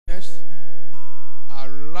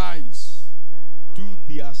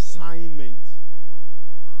assignment.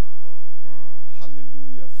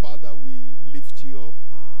 Hallelujah. Father, we lift you up.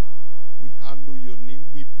 We hallow your name.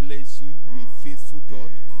 We bless you. You are faithful God.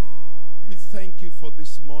 We thank you for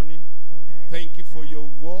this morning. Thank you for your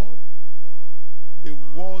word. The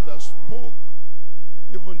word that spoke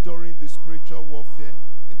even during the spiritual warfare.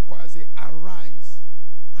 The choir say, arise.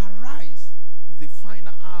 Arise. It's the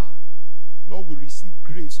final hour. Lord, we receive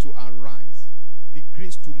grace to arise. The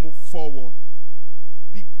grace to move forward.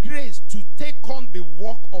 The grace to take on the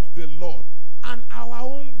work of the Lord and our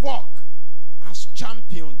own work as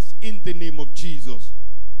champions in the name of Jesus.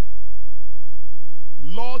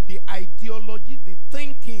 Lord, the ideology, the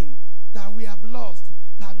thinking that we have lost,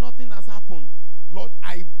 that nothing has happened, Lord,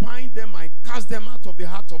 I bind them, I cast them out of the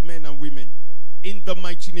heart of men and women in the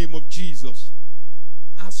mighty name of Jesus.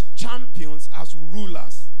 As champions, as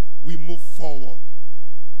rulers, we move forward.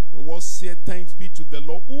 Your word said, thanks be to the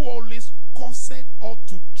Lord who always caused us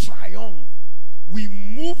to triumph. We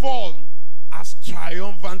move on as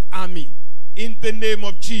triumphant army in the name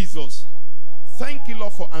of Jesus. Thank you,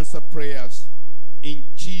 Lord, for answer prayers. In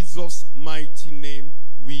Jesus' mighty name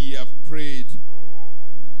we have prayed.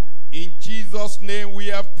 In Jesus' name we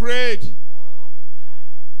have prayed.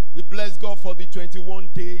 We bless God for the 21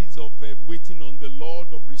 days of waiting on the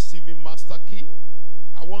Lord, of receiving master key.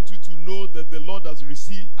 I want you to know that the Lord has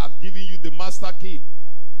given you the master key.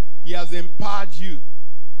 He has empowered you.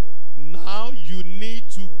 Now you need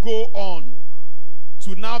to go on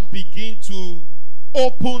to now begin to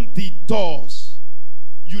open the doors.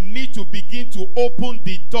 You need to begin to open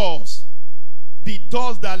the doors. The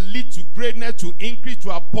doors that lead to greatness, to increase,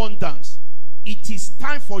 to abundance. It is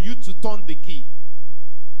time for you to turn the key.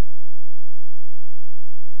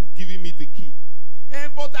 You've given me the key.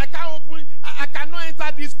 But I can't open, I cannot enter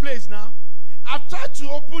this place now. I've tried to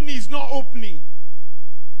open it, it's not opening.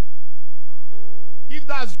 If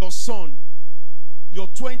that's your son, your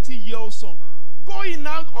 20-year-old son, go in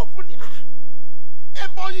now, open it.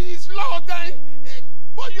 But it's locked.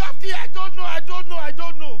 But you have key, I don't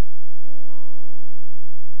know.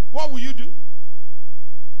 What will you do?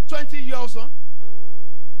 20-year-old son?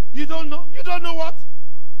 You don't know? You don't know what?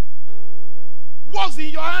 What's in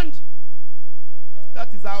your hand?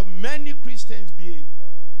 That is how many Christians behave.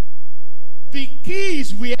 The key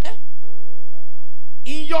is where?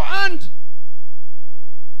 In your hand.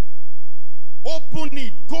 Open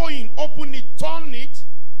it, go in, open it, turn it,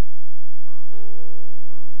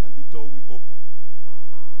 and the door will open.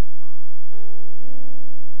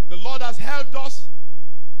 The Lord has helped us.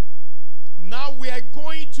 Now we are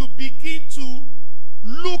going to begin to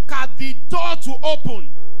look at the door to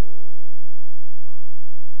open.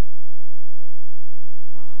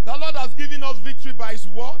 The Lord has given us victory by his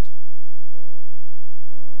word.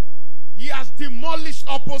 He has demolished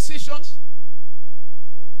oppositions.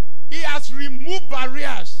 He has removed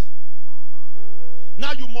barriers.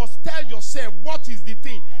 Now you must tell yourself, what is the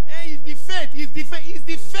thing? It's the faith. It's the faith. It's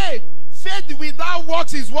the faith. Faith without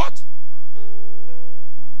works is what?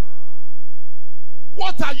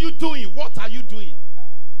 What are you doing? What are you doing?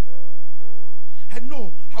 I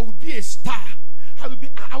know I will be a star.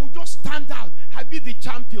 I will just stand out. I'll be the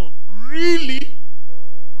champion. Really?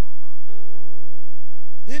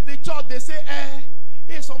 In the church they say,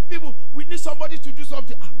 hey, some people, we need somebody to do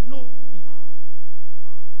something. No.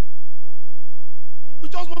 We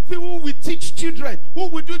just want people who will teach children, who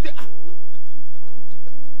will do the... no, I can't do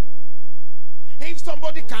that. And if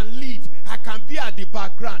somebody can lead, I can be at the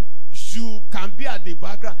background. You can be at the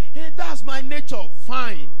background. Hey, that's my nature.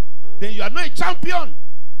 Fine. Then you are not a champion.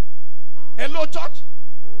 Hello, church?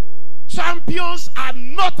 Champions are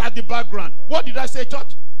not at the background. What did I say,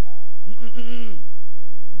 church?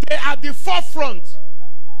 They are the forefront.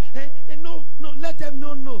 No, let them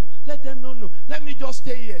know. Let them know. Let me just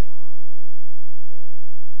stay here.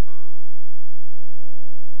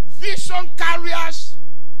 Vision carriers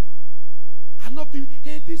are not people.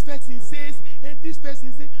 Hey, this person says. Hey, this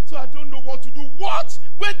person says. So I don't know what to do. What?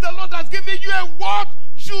 When the Lord has given you a word,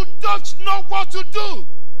 you don't know what to do.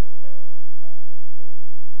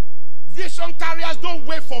 Vision carriers don't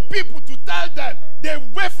wait for people to tell them. They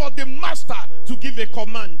wait for the master to give a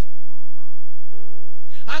command.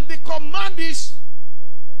 And the command is,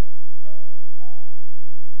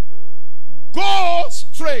 go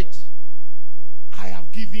straight. I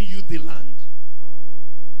have given you the land.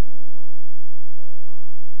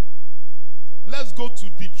 Let's go to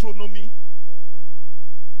Deuteronomy.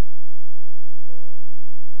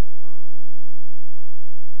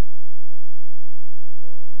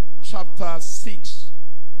 Chapter 6. Is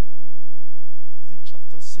it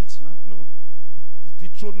chapter 6 now? No. It's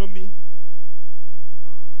Deuteronomy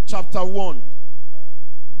chapter 1.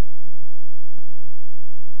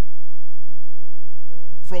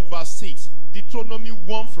 from verse 6. Deuteronomy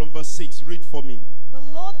 1 from verse 6. Read for me. The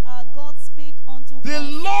Lord our God spake unto us. The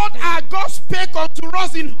Lord our God spake unto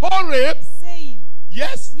us in Horeb, saying,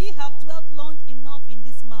 yes, Ye have dwelt long enough in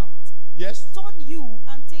this mount. yes, Turn you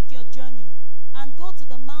and take your journey, and go to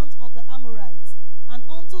the mount of the Amorites, and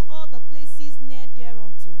unto all the places near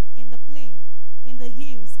thereunto, in the plain, in the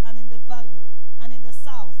hills, and in the valley, and in the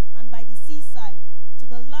south, and by the seaside, to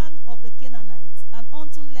the land of the Canaanites, and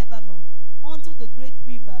unto Lebanon, unto the great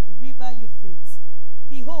river, the river Euphrates.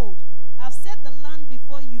 Behold, I have set the land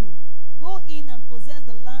before you. Go in and possess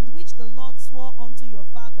the land which the Lord swore unto your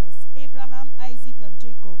fathers, Abraham, Isaac, and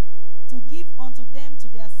Jacob, to give unto them to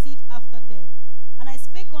their seed after them. And I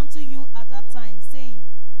spake unto you at that time, saying,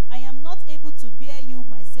 I am not able to bear you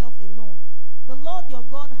myself alone. The Lord your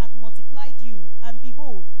God hath multiplied you, and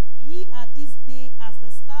behold, ye are this day as the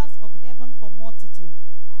stars of heaven for multitude.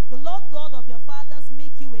 The Lord God of your fathers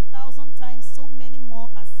make you 1,000 times so many more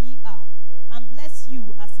as ye are, and bless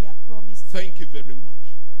you as he had promised. Thank you very much.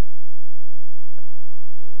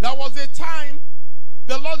 There was a time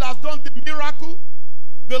the Lord has done the miracle.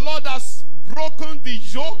 The Lord has broken the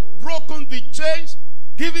yoke, broken the chains,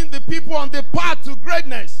 giving the people on the path to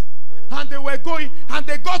greatness. And they were going, and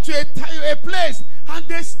they got to a place, and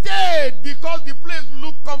they stayed because the place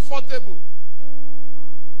looked comfortable.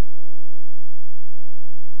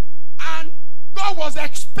 And God was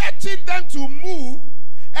expecting them to move,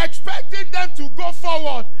 expecting them to go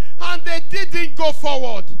forward, and they didn't go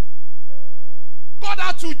forward. God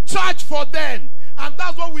had to charge for them. And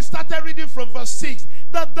that's what we started reading from verse 6.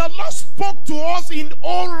 That the Lord spoke to us in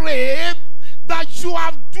Horeb, that you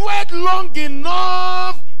have dwelt long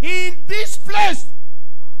enough in this place.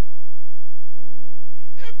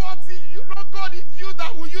 But you know, God is you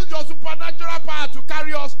that will use your supernatural power to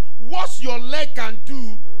carry us. What your leg can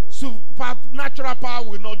do, supernatural power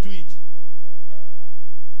will not do it.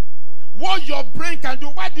 What your brain can do,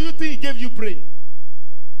 why do you think he gave you brain?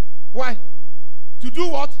 Why? To do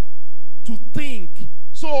what? To think.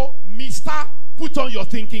 So, mister, put on your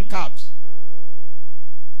thinking caps.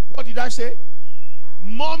 What did I say?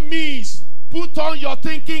 Mummies, put on your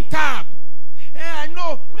thinking cap. Hey, I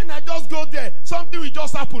know when I just go there, something will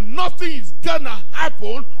just happen. Nothing is gonna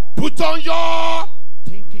happen. Put on your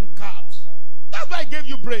thinking caps. That's why I gave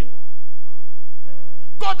you brain.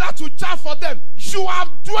 God had to charge for them. You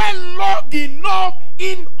have dwelt long enough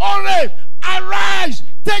in Horeb. Arise,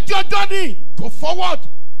 take your journey, go forward.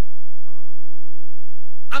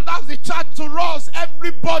 And that's the charge to us,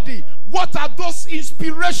 everybody. What are those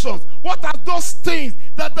inspirations? What are those things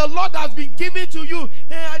that the Lord has been giving to you?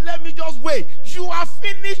 Hey, let me just wait. You have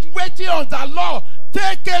finished waiting on the Lord.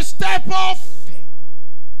 Take a step of faith.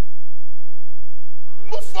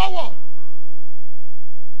 Move forward.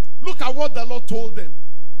 Look at what the Lord told them.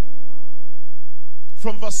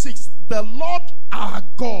 From verse 6, the Lord our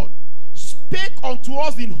God spake unto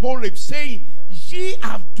us in Horeb, saying, Ye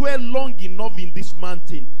have dwelt long enough in this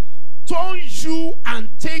mountain. Turn you and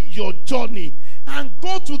take your journey, and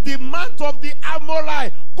go to the mount of the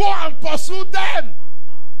Amorites. Go and pursue them.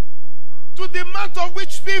 To the mount of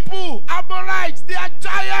which people? Amorites. They are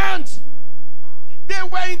giants. They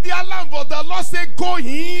were in their land, but the Lord said, go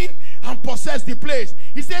in and possess the place.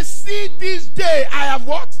 He said, see, this day I have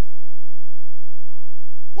what?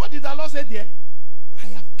 What did the Lord say there? I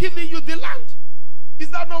have given you the land. Is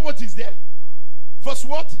that not what is there? Verse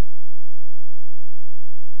what?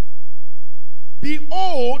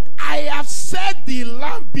 Behold, I have set the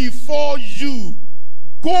land before you.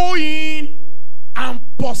 Go in and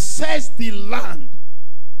possess the land.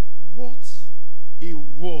 What a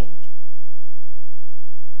word.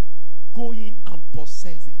 Go in and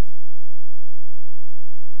possess it.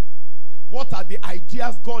 What are the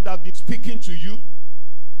ideas God has been speaking to you?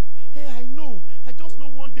 Hey, I know. I just know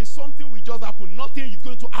one day something will just happen. Nothing is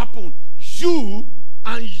going to happen. You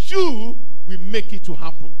will make it to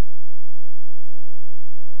happen.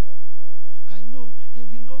 I know. And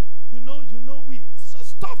you know, we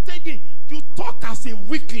stop thinking. You talk as a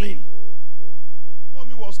weakling.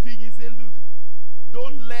 Mommy was speaking. He said, look,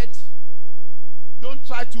 don't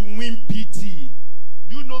try to win pity.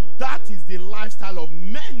 You know that is the lifestyle of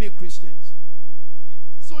many Christians.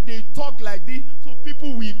 So they talk like this, so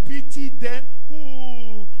people will pity them.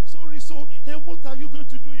 Oh, sorry, so hey, what are you going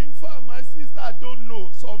to do? In fact, my sister, I don't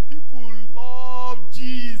know. Some people love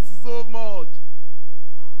Jesus so much.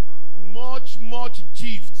 Much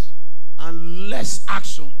gift and less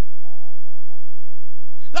action.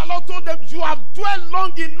 The Lord told them, you have dwelt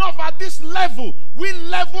long enough at this level. Which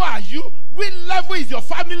level are you? Which level is your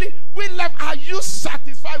family? Which level are you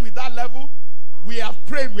satisfied with that level? We have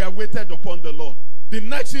prayed, we have waited upon the Lord. The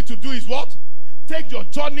next thing to do is what? take your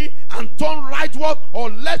journey and turn rightward or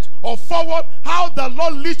left or forward. How the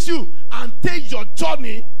Lord leads you and take your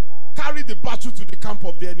journey. Carry the battle to the camp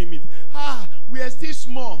of the enemy. We are still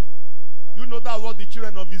small. You know that's what the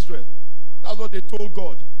children of Israel, that's what they told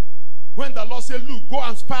God. When the Lord said, look, go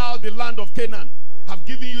and spy out the land of Canaan. I've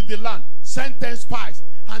given you the land. Send 10 spies.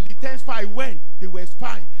 And the 10 spies went. They were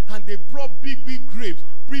spying. And they brought big grapes,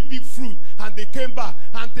 big fruit. And they came back.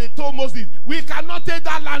 And they told Moses, we cannot take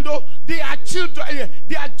that land. Oh, they are children.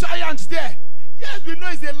 They are giants there. Yes, we know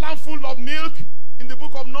it's a land full of milk. In the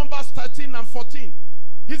book of Numbers 13 and 14.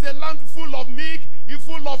 It's a land full of milk. It's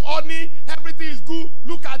full of honey. Everything is good.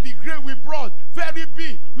 Look at the grape we brought. Very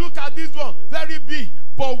big. Look at this one. Very big.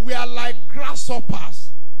 But we are like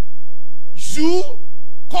grasshoppers. You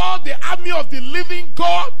call the army of the living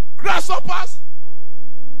God grasshoppers?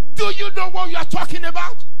 Do you know what you are talking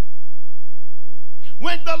about?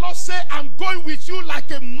 When the Lord said, I'm going with you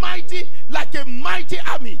like a mighty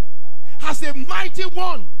army, as a mighty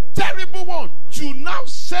one, terrible one, you now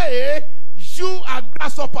say you are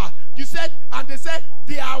grasshopper. You said, and they said,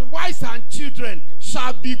 their wives and children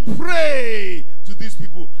shall be prey to these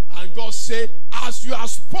people. And God said, as you have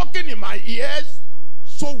spoken in my ears,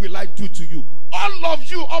 so will I do to you. All of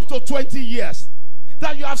you up to 20 years,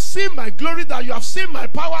 that you have seen my glory, that you have seen my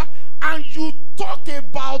power, and you talk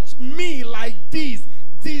about me like this,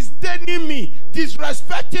 disdaining me,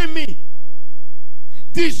 disrespecting me,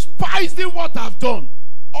 despising what I've done.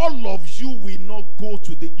 All of you will not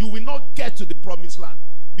you will not get to the promised land.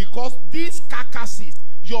 Because these carcasses,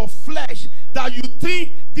 your flesh, that you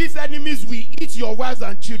think these enemies will eat your wives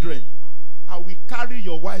and children, I will carry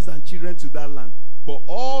your wives and children to that land. But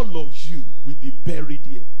all of you will be buried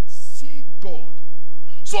here. See God.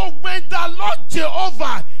 So when the Lord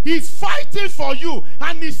Jehovah is fighting for you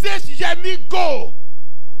and he says, Yemi, go.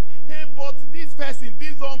 Hey, but this person,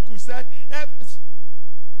 this uncle said, hey,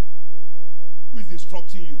 who is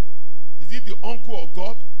instructing you? Is it the uncle of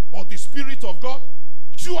God or the Spirit of God?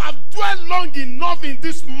 You have dwelt long enough in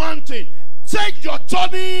this mountain. Take your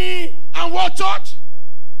journey and what, church?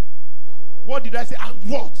 What did I say? And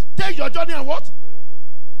what? Take your journey and what?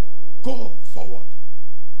 Go forward.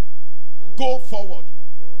 Go forward.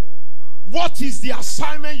 What is the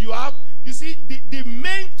assignment you have? You see, the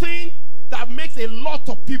main thing that makes a lot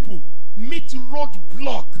of people meet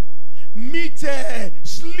roadblock, meet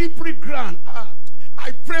slippery ground.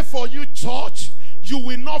 I pray for you, church, you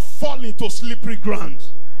will not fall into slippery ground.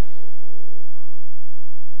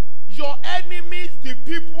 Your enemies, the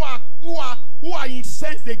people who are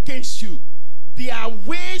incensed against you, their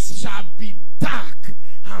ways shall be dark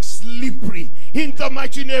and slippery in the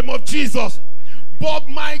mighty name of Jesus. But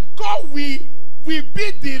my God will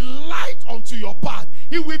be the light unto your path.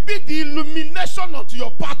 It will be the illumination unto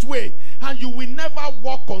your pathway, and you will never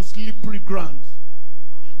walk on slippery ground.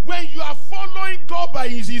 When you are following God by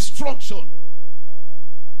his instruction,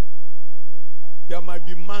 there might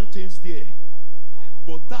be mountains there,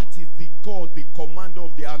 but that is the God, the commander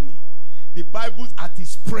of the army. The Bible's at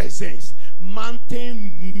his presence,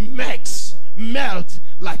 mountain melt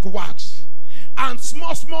like wax, and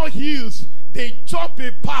small hills, they jump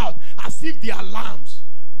apart as if they are lambs,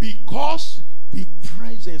 because the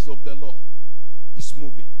presence of the Lord is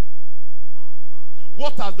moving.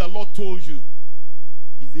 What has the Lord told you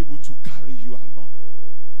is able to carry you along.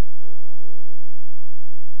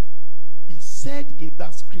 He said in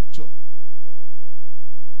that scripture,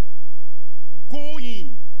 go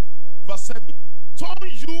in, verse 7, turn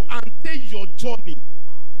you and take your journey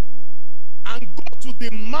and go to the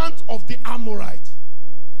mount of the Amorites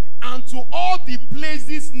and to all the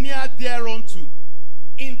places near thereunto,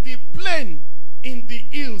 in the plain, in the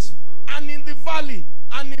hills, and in the valley,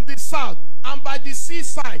 and in the south, and by the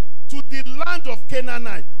seaside, to the land of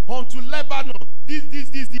Canaanite, unto Lebanon.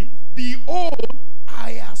 Behold,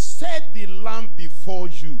 I have set the land before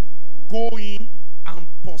you. Go in and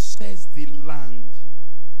possess the land.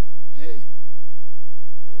 Hey.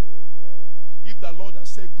 If the Lord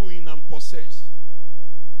has said, go in and possess,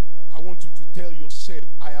 I want you to tell yourself,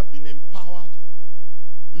 I have been empowered.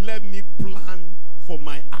 Let me plan for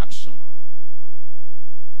my action.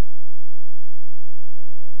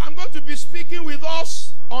 I'm going to be speaking with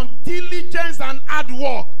us on diligence and hard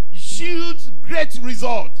work yields great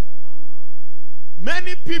results.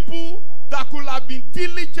 Many people that could have been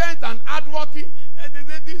diligent and hardworking, and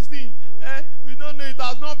they say this thing, we don't know, it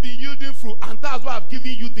has not been yielding fruit. And that's why I've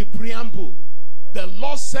given you the preamble. The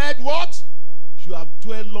Lord said what? You have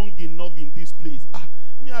dwelt long enough in this place.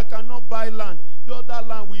 Me, I cannot buy land. The other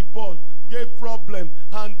land we bought gave problem.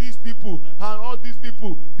 And these people, and all these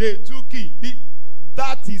people, they took it.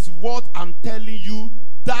 That is what I'm telling you.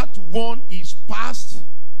 That one is past.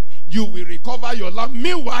 You will recover your life.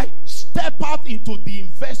 Meanwhile, step out into the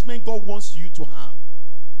investment God wants you to have.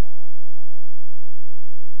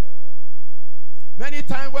 Many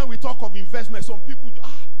times when we talk of investment, some people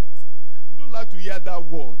don't like to hear that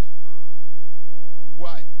word.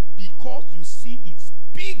 Why? Because you see it's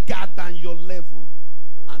bigger than your level.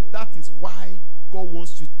 And that is why God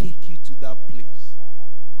wants to take you to that place.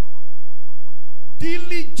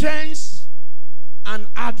 Diligence and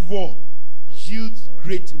hard work yields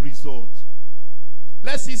great results.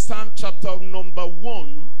 Let's see Psalm chapter number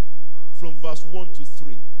 1 from verse 1 to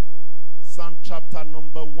 3. Psalm chapter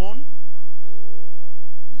number 1.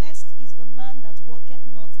 Blessed is the man that walketh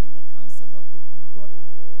not in the counsel of the ungodly,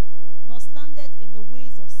 nor standeth in the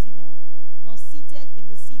ways of sinners, nor seated in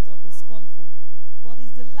the seat of the scornful. But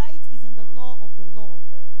his delight is in the law of the Lord,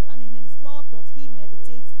 and in his law doth he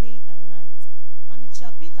meditate day and night. And it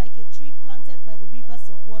shall be like a tree planted by the rivers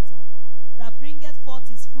of water, that bringeth forth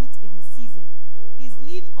his fruit in his season. His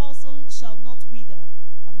leaf also shall not wither,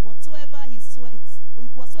 and whatsoever he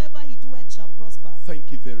doeth shall prosper.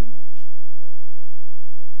 Thank you very much.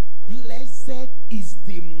 Blessed is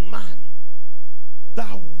the man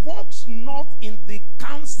that walks not in the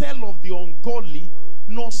counsel of the ungodly,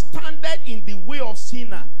 nor standeth in the way of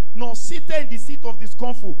sinner, nor sitteth in the seat of the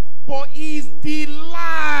scornful, but his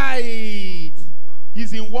delight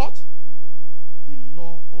is in what? The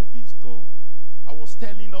law of his God. I was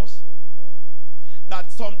telling us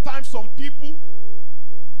that sometimes some people,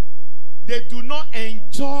 they do not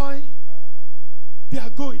enjoy their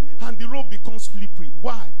going, and the road becomes slippery.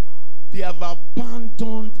 Why? They have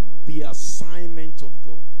abandoned the assignment of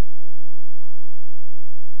God.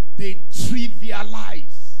 They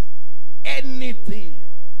trivialize anything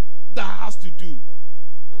that has to do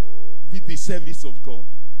with the service of God.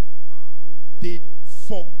 They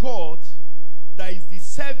forgot that it's the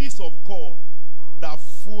service of God that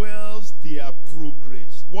fuels their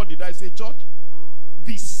progress. What did I say, church?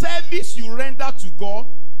 The service you render to God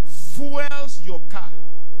fuels your car.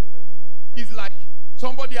 It's like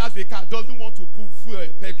somebody has a car, doesn't want to put fuel,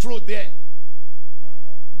 petrol there.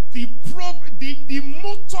 The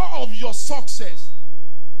motor of your success,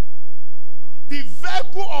 the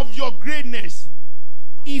vehicle of your greatness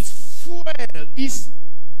is fuel. Is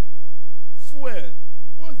fuel.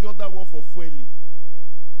 What's the other word for fueling?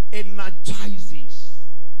 Energizes,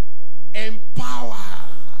 empowers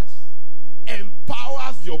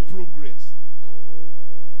your progress.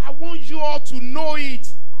 I want you all to know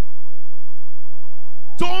it.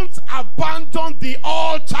 Don't abandon the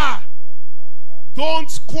altar.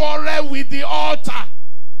 Don't quarrel with the altar.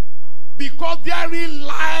 Because therein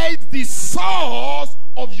lies the source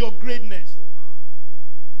of your greatness.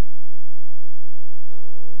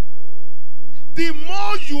 The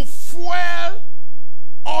more you fuel,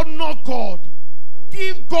 honor God.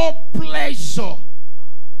 Give God pleasure.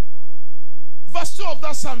 Verse 2 of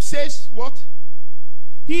that psalm says what?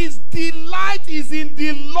 His delight is in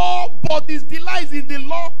the law, but his delight is in the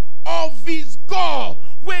law of his God.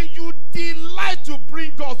 When you delight to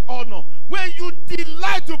bring God's honor, when you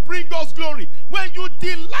delight to bring God's glory, when you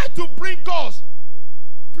delight to bring God's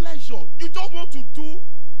pleasure, you don't want to do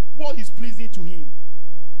what is pleasing to him.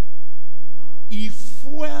 He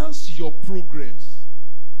fuels your progress.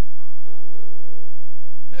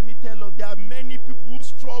 Let me tell you, there are many people who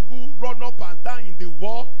struggle, run up and down in the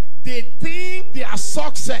world. They think their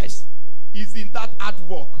success is in that hard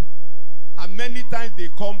work. And many times they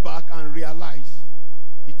come back and realize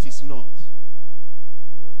it is not.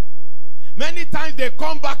 Many times they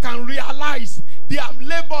come back and realize they have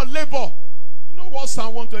labor. You know what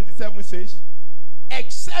Psalm 127 says?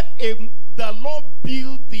 Except the Lord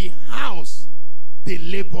build the house, they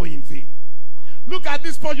labor in vain. Look at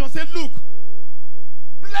this portion and say, look,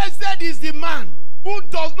 blessed is the man who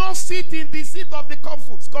does not sit in the seat of the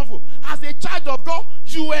scornful. As a child of God,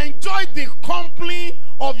 you enjoy the company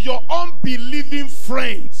of your unbelieving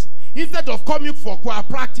friends. Instead of coming for choir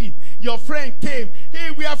practice, your friend came.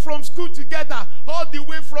 Hey, we are from school together, all the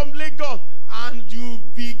way from Lagos. And you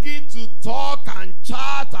begin to talk and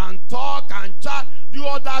chat, do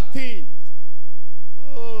other things.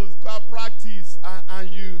 Oh, choir practice. And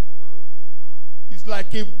you, it's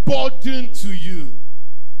like a burden to you.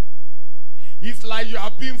 It's like you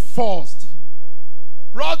are being forced.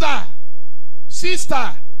 Brother,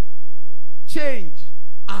 sister, change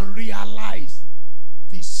and realize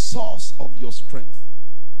the source of your strength.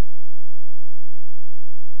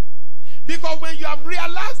 Because when you have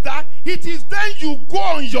realized that, it is then you go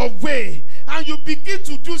on your way and you begin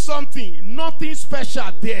to do something, nothing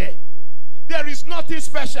special there. There is nothing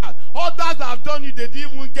special. Others have done it, they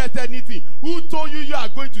didn't even get anything. Who told you you are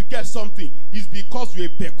going to get something? It's because you're a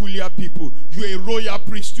peculiar people. You're a royal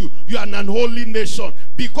priesthood. You are an unholy nation.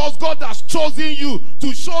 Because God has chosen you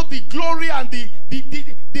to show the glory and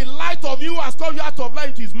the light of you who has called you out of light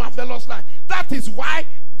into his marvelous light. That is why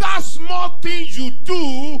that small thing you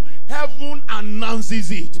do, heaven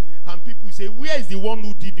announces it. And people say, where is the one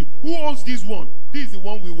who did it? Who owns this one? This is the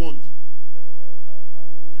one we want.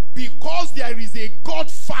 Because there is a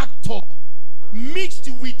God factor mixed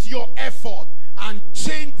with your effort and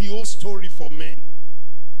changed the whole story for men.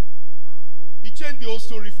 It changed the whole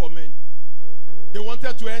story for men. They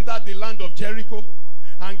wanted to enter the land of Jericho,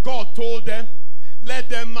 and God told them, let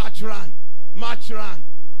them march around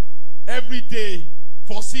every day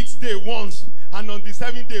for 6 days once, and on the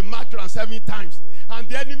 7th day march around 7 times, and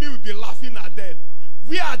the enemy will be laughing at them.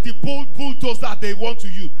 We are the bulldozer they want to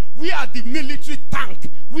use. We are the military tank.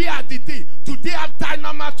 We are the thing. Today have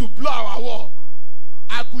dynamite to blow our wall.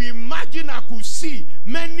 I could imagine, I could see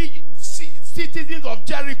many citizens of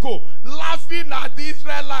Jericho laughing at the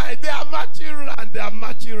Israelites. They are marching around. They are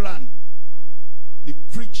marching around. The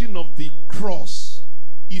preaching of the cross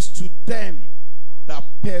is to them that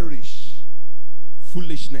perish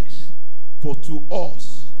foolishness, but to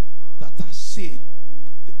us that are saved,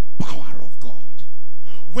 the power of God.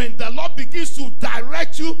 When the Lord begins to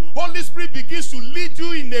direct you, Holy Spirit begins to lead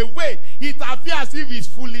you in a way, it appears as if it's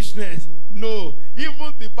foolishness. No,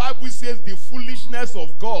 even the Bible says the foolishness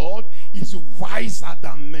of God is wiser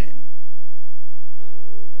than men.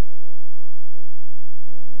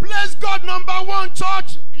 Bless God, number one,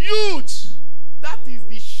 church, youth. That is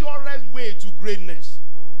the surest way to greatness.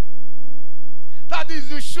 That is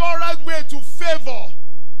the surest way to favor,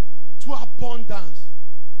 to abundance.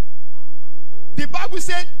 The Bible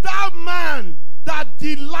said, that man that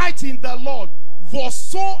delights in the Lord,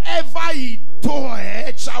 whatsoever he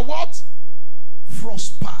doeth, shall what?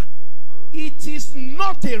 Prosper. It is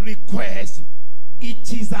not a request.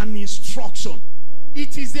 It is an instruction.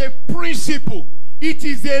 It is a principle. It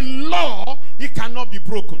is a law. It cannot be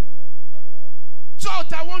broken.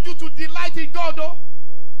 Church, I want you to delight in God, though.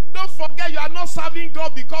 Don't forget, you are not serving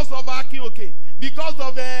God because of Akin, okay? Because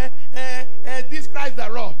of this Christ the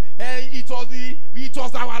Lord. It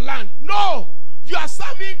was our land. No! You are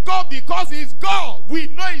serving God because He's God. We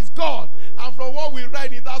know He's God. And from what we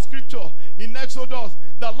read in that scripture in Exodus,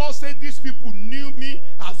 the Lord said, these people knew me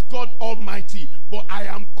as God Almighty, but I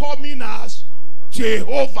am coming as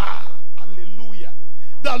Jehovah. Hallelujah.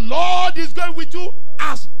 The Lord is going with you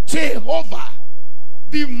as Jehovah,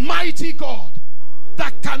 the mighty God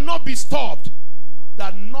that cannot be stopped,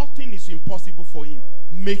 that nothing is impossible for him.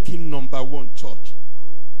 Make him number one, church.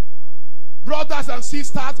 Brothers and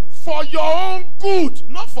sisters, for your own good,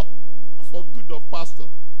 not for good of pastor.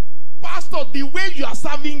 Pastor, the way you are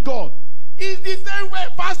serving God is the same way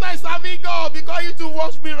pastor is serving God, because you do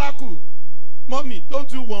watch miracle. Mommy,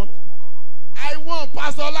 don't you want? I want,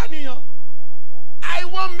 Pastor Laniyan, I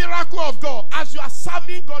want miracle of God. As you are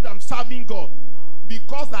serving God, I'm serving God.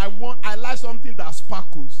 Because I like something that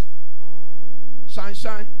sparkles. Shine,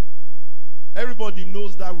 shine. Everybody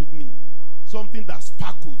knows that with me. Something that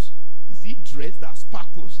sparkles. Is it dress that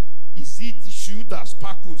sparkles? Is it shoe that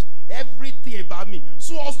sparkles? Everything about me.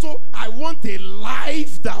 So also, I want a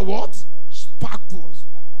life that what? Sparkles.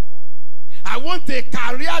 I want a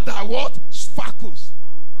career that what? Sparkles.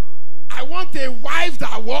 I want a wife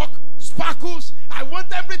that what? Sparkles. I want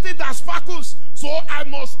everything that sparkles. So I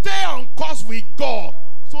must stay on course with God,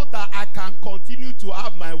 so that I can continue to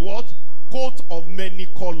have my what? Coat of many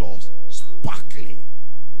colors, sparkling.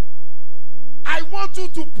 I want you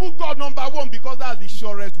to put God number one, because that's the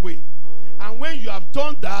surest way. And when you have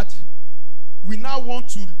done that, we now want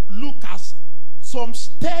to look at some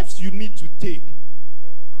steps you need to take.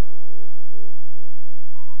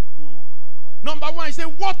 Number one, I say,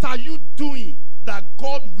 what are you doing that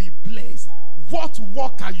God will bless? What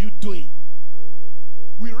work are you doing?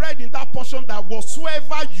 We read in that portion that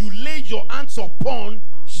whatsoever you lay your hands upon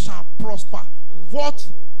shall prosper. What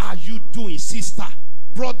are you doing, sister?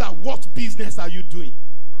 Brother, what business are you doing?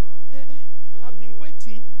 I've been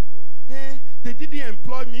waiting. They didn't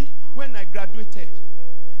employ me when I graduated.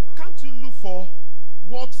 Can't you look for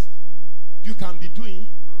what you can be doing?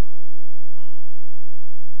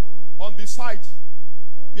 On the site,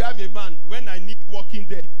 we have a man, when I need working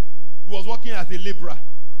there, he was working as a laborer.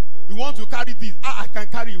 You want to carry this? I can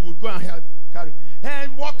carry. He will go and help carry.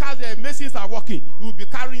 And workers, masons are working. He will be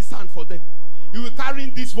carrying sand for them. He will carry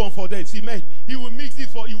this one for them. See, man, he will mix it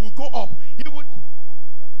for. He will go up. He would.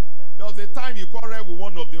 There was a time he quarreled with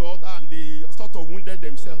one of the other, and they sort of wounded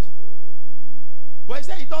themselves. But he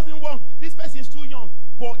said he doesn't want. This person is too young.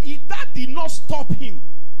 But that did not stop him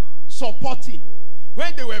supporting.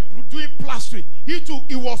 When they were doing plastering, he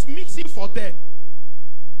was mixing for them.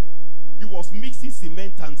 He was mixing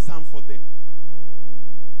cement and sand for them.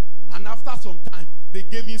 And after some time, they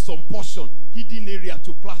gave him some portion, hidden area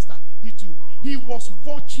to plaster. He was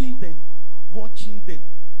watching them,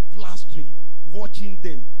 plastering, watching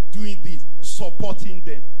them, doing this, supporting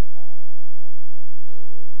them.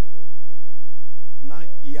 Now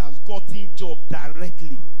he has gotten job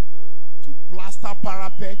directly to plaster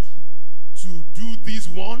parapet, to do this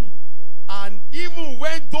one. And even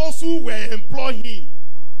when those who were employing him,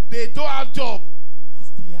 they don't have job, he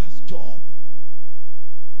still has job.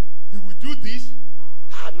 He will do this.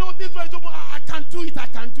 No, this one is I can do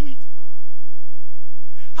it.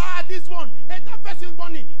 This one, that person's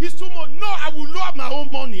money is too much. No, I will lower my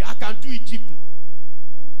own money. I can do it cheaply.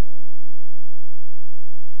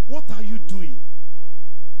 What are you doing?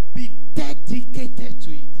 Be dedicated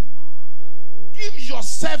to it. Give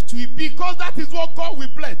yourself to it, because that is what God will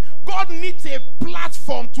bless. God needs a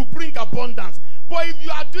platform to bring abundance. But if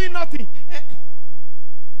you are doing nothing,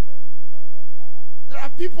 there are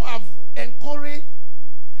people have encouraged.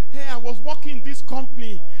 Hey, I was working in this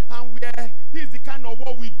company, and this is the kind of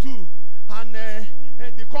work we do, and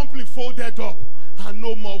the company folded up, and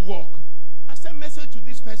no more work. I sent a message to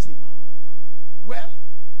this person. Well,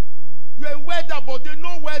 you're a welder, but they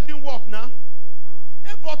know welding work now.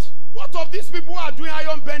 Hey, but what of these people who are doing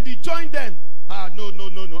iron bending? Join them. No.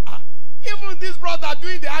 Even this brother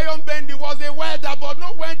doing the iron bending was a welder, but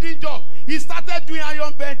no welding job. He started doing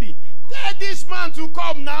iron bending. Tell this man to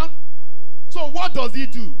come now. So what does he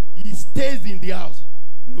do? He stays in the house.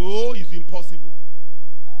 No, it's impossible.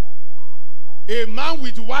 A man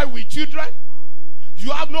with wife with children,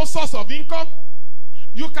 you have no source of income.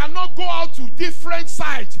 You cannot go out to different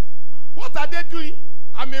sites. What are they doing?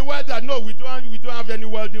 I'm a welder. No, we don't have any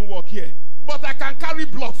welding work here. But I can carry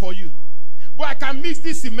block for you. But I can mix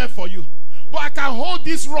this cement for you. But I can hold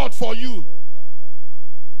this rod for you.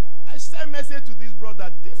 I sent a message to this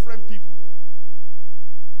brother, different people.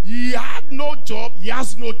 He had no job. He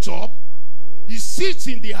has no job. He sits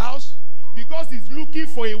in the house because he's looking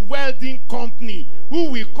for a welding company who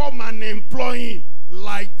will come and employ him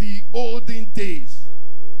like the olden days.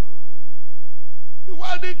 The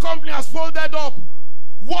welding company has folded up.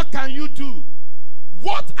 What can you do?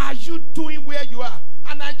 What are you doing where you are?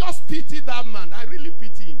 And I just pity that man. I really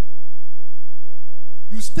pity him.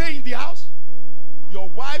 You stay in the house. Your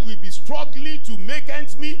wife will be struggling to make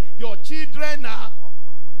ends meet. Your children are...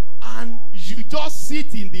 And you just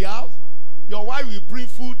sit in the house. Your wife will bring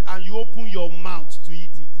food and you open your mouth to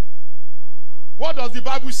eat it. What does the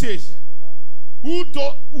Bible say?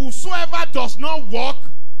 Whosoever does not work.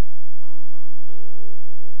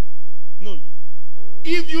 No.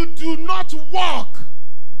 If you do not work,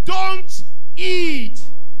 don't eat.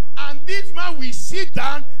 And this man will sit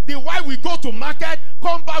down. The wife will go to market,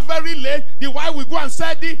 come back very late. The wife will go and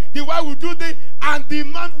sell it. The wife will do this. And the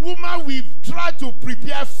woman will try to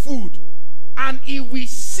prepare food. And he will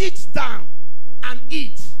sit down and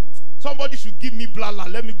eat. Somebody should give me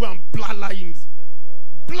blala. Let me go and blala him.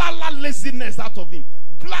 Blala laziness out of him.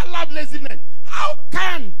 Blala laziness. How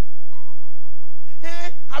can? Hey,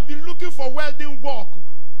 I've been looking for welding work.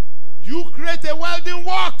 You create a welding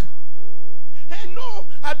work. Hey, no,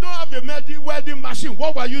 I don't have a welding machine.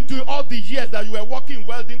 What were you doing all the years that you were working in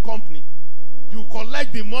welding company? You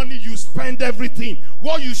collect the money, you spend everything.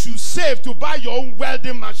 What you should save to buy your own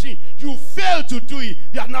welding machine, you fail to do it.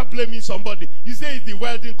 You are not blaming somebody. You say it's the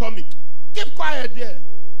welding company. Keep quiet there.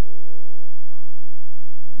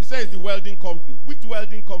 You say it's the welding company. Which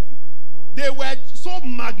welding company? They were so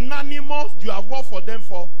magnanimous. You have worked for them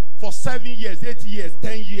for 7 years, 8 years,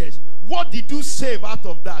 10 years. What did you save out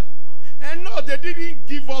of that? And no, they didn't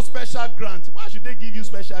give us special grants. Why should they give you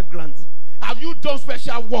special grants? Have you done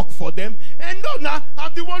special work for them? And no, now,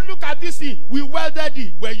 I'm the one, look at this thing. We welded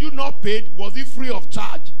it. Were you not paid? Was it free of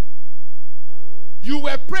charge? You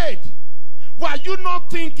were paid. Were you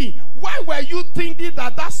not thinking? Why were you thinking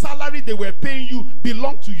that that salary they were paying you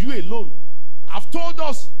belonged to you alone? I've told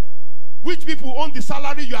us which people own the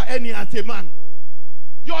salary you are earning as a man.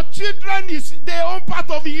 Your children, they own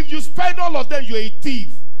part of it. If you spend all of them, you're a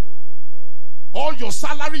thief. All your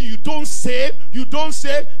salary, you don't save. You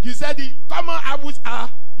said, come on,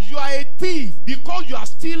 you are a thief because you are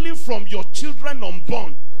stealing from your children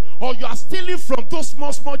unborn. Or you are stealing from those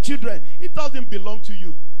small children. It doesn't belong to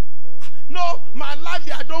you. No, my life,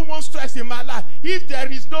 I don't want stress in my life. If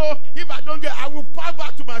I don't get, I will pack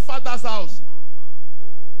back to my father's house.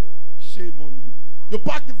 Shame on you. You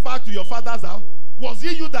pack it back to your father's house. Was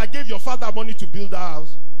it you that gave your father money to build a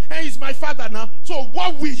house? And he's my father now. So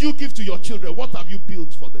what will you give to your children? What have you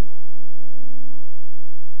built for them?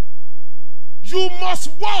 You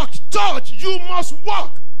must work, church. You must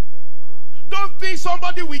work. Don't think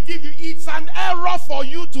somebody will give you. It's an error for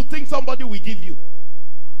you to think somebody will give you.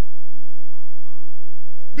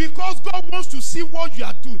 Because God wants to see what you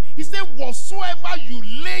are doing. He said, whatsoever you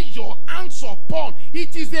lay your hands upon,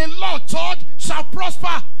 it is a law, church, shall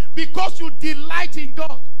prosper, because you delight in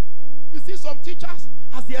God. You see some teachers,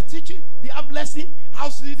 as they are teaching, they have lesson,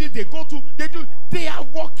 house they go to, they are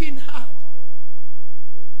working hard.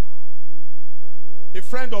 A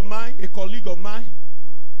friend of mine, a colleague of mine,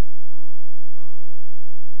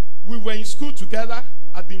 we were in school together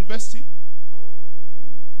at the university.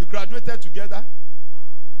 We graduated together.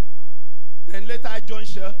 And later I joined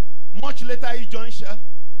Shell. Much later he joined Shell.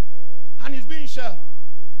 And he's been in Shell.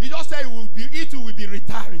 He just said it will be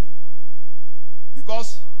retiring.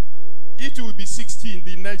 Because it will be 60 in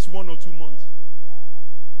the next 1 or 2 months.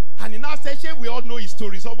 And in our session, we all know his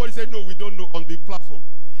story. Somebody said, no, we don't know, on the platform.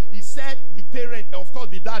 He said the parent, of course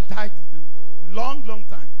the dad died long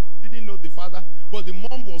time. Didn't know the father. But the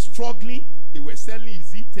mom was struggling. They were selling,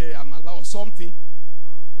 is it amala or something.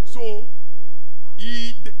 So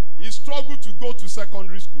he struggled to go to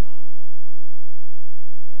secondary school.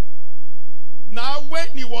 Now, when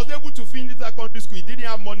he was able to finish secondary school, he didn't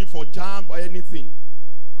have money for JAMB or anything.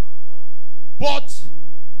 But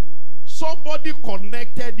somebody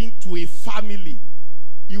connected him to a family.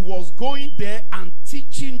 He was going there and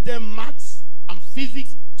teaching them maths and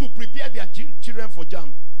physics to prepare their children for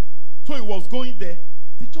JAMB. So he was going there.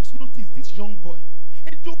 They just noticed this young boy.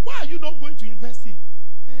 And they, why are you not going to university?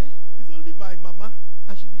 It's only my mama.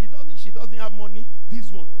 And she doesn't have money.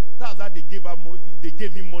 This one. That's how they gave her money. They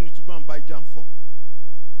gave him money to go and buy JAMB for.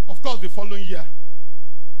 Of course, the following year,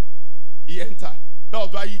 he entered. That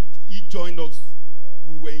was why he joined us.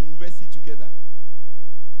 We were in university together.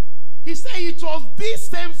 He said it was this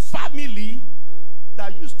same family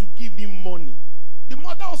that used to give him money. The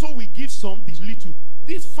mother also will give some, this little.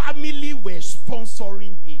 This family were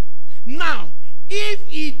sponsoring him. Now, if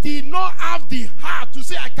he did not have the heart to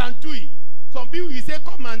say, I can do it, some people will say,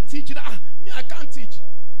 come and teach. Me, I can't teach.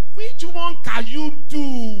 Which one can you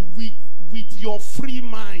do with your free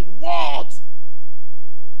mind? What?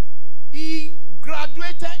 He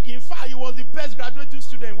graduated. In fact, he was the best graduating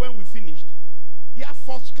student when we finished. He had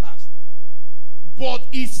first class. But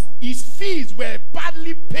his fees were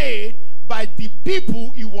badly paid by the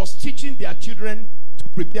people he was teaching their children to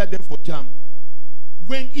prepare them for JAMB.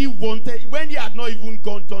 When he had not even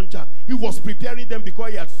done JAMB, he was preparing them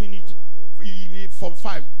because he had finished Form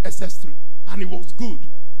 5, SS3. And it was good.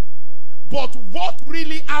 But what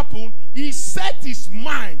really happened, he set his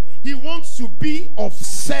mind. He wants to be of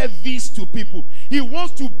service to people. He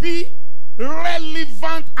wants to be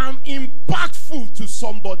relevant and impactful to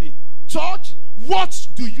somebody. Church, what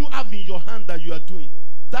do you have in your hand that you are doing?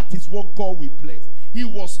 That is what God will bless. He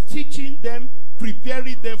was teaching them,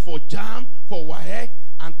 preparing them for JAMB, for WAEC,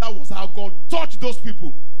 and that was how God touched those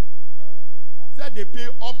people. Said they pay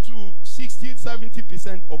up to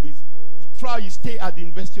 60-70% of his trial. He stayed at the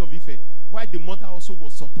University of Ife, while the mother also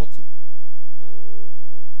was supporting.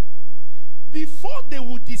 Before they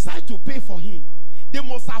would decide to pay for him, they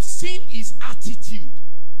must have seen his attitude,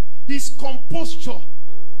 his composure.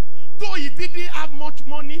 Though he didn't have much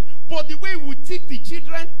money, but the way he would teach the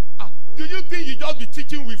children, do you think you just be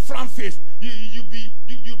teaching with front face? You be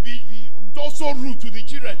also rude to the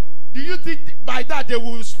children? Do you think by that they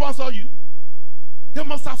will sponsor you? They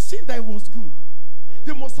must have seen that it was good.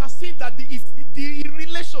 They must have seen that the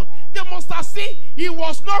relation. They must have seen he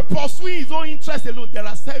was not pursuing his own interest alone. There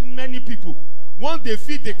are so many people. Once they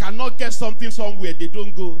feel they cannot get something somewhere, they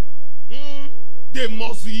don't go. It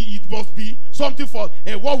must be something for,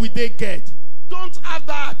 what will they get? Don't have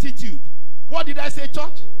that attitude. What did I say,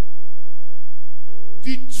 church?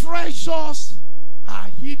 The treasures are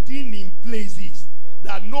hidden in places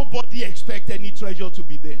that nobody expects any treasure to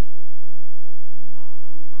be there.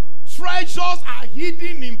 Treasures are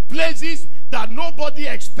hidden in places that nobody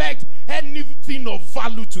expects anything of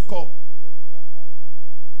value to come.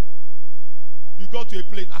 You go to a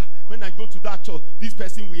place, when I go to that church, this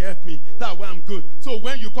person will help me. That's why I'm good. So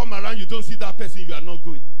when you come around, you don't see that person, you are not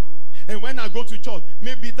going. And when I go to church,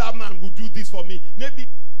 maybe that man will do this for me. Maybe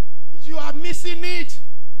you are missing it.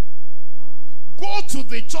 Go to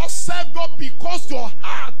the church, serve God because your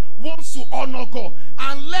heart wants to honor God.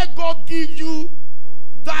 And let God give you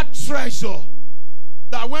that treasure.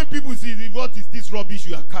 That when people see, what is this rubbish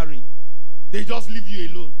you are carrying? They just leave you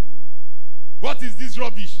alone. What is this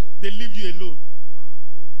rubbish? They leave you alone.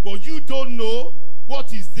 But you don't know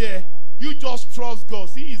What is there? You just trust God.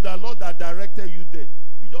 See, it's the Lord that directed you there.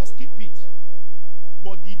 You just keep it.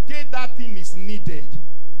 But the day that thing is needed,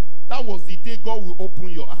 that was the day God will open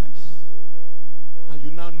your eyes. And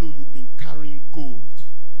you now know you've been carrying gold.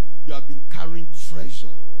 You have been carrying treasure.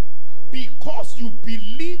 Because you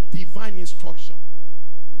believe divine instruction.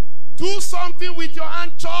 Do something with your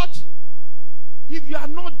hand, church. If you are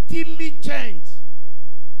not diligent,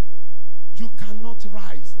 you cannot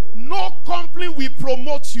rise. No company will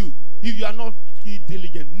promote you if you are not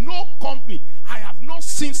diligent. No company. I have not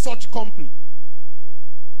seen such company.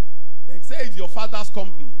 Except it's your father's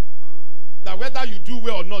company. That whether you do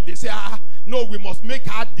well or not, they say, no, we must make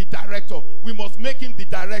her the director. We must make him the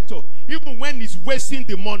director. Even when he's wasting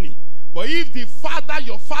the money. But if the father,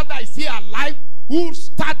 your father is here alive, who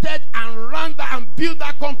started and ran that and built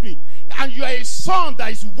that company, and you are a son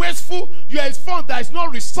that is wasteful, you are a son that is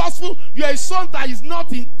not resourceful, you are a son that is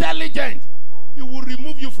not intelligent, he will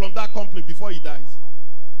remove you from that company before he dies.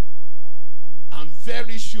 I'm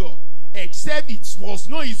very sure. Except it was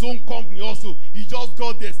not his own company also. He just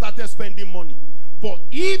got there, started spending money. But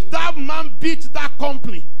if that man beat that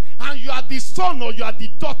company, and you are the son or you are the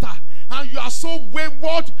daughter, and you are so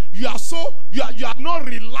wayward, you are not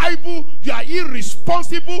reliable, you are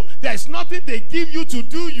irresponsible, there's nothing they give you to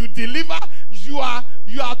do, you deliver, you are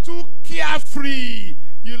too carefree.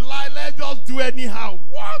 You lie, let's just do anyhow.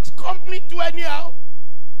 What company do anyhow?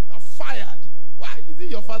 You're fired. Why is it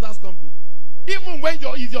your father's company? Even when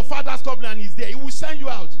it's your father's company and he's there, he will send you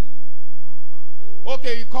out.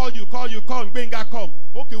 Okay, he call you, Benga, come.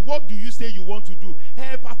 Okay, what do you say you want to do?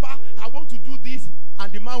 Hey, Papa, I want to do this.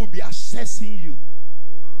 And the man will be assessing you.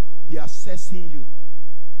 Be assessing you.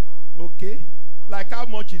 Okay? Like how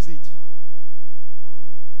much is it?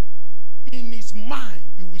 In his mind,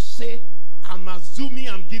 he will say, I'm assuming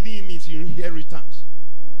I'm giving him his inheritance.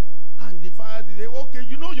 And the father will say, okay,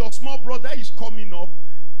 you know your small brother is coming up.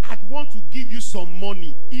 I want to give you some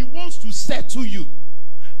money. He wants to settle you.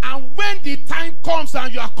 And when the time comes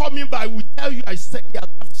and you are coming by, we tell you, I have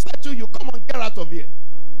settled you. Come on, get out of here.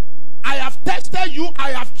 I have tested you. I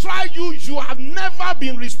have tried you. You have never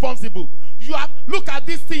been responsible. You have, look at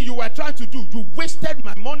this thing you were trying to do. You wasted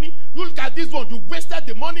my money. You look at this one. You wasted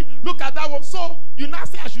the money. Look at that one. So you now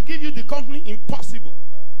say I should give you the company. Impossible.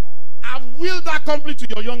 I've willed that company to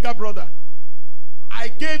your younger brother. I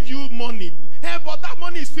gave you money. Hey, but that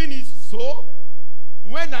money is finished. So,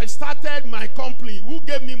 when I started my company, who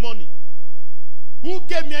gave me money? Who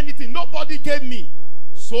gave me anything? Nobody gave me.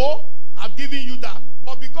 So, I've given you that.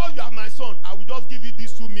 But because you are my son, I will just give you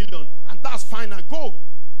this 2 million. And that's fine. I go.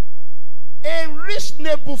 A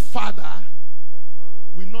reasonable father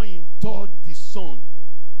will not indulge the son,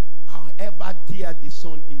 however dear the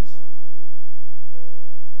son is.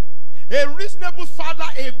 A reasonable father,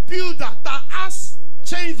 a builder that has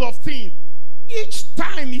chains of things, each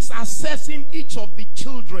time is assessing each of the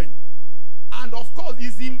children. And of course,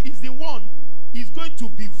 is the one. He's going to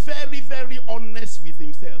be very, very honest with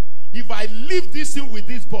himself. If I leave this thing with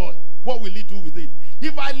this boy, what will he do with it?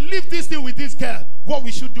 If I leave this thing with this girl, what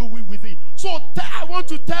we should do with it? So I want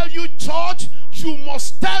to tell you, church, you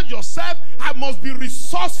must tell yourself, I must be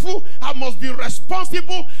resourceful, I must be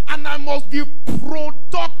responsible, and I must be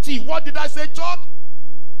productive. What did I say, church?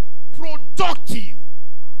 Productive.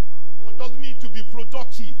 What does it mean to be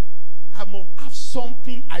productive? I must have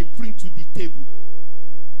something I bring to the table.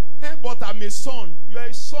 Hey, but I'm a son. You are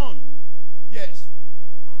a son. Yes.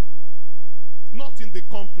 Not in the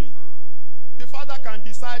company. The father can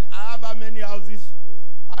decide, I have how many houses?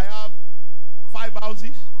 I have 5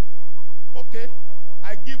 houses. Okay.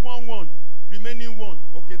 I give one. Remaining 1.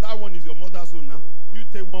 Okay, that one is your mother's own now. You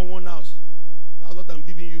take one house. That's what I'm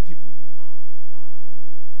giving you people.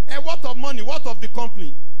 And what of money? What of the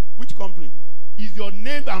company? Which company? Is your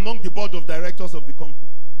name among the board of directors of the company?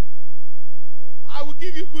 I will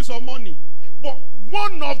give you people some money. But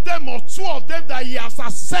one of them or 2 of them that he has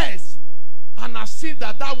assessed and has seen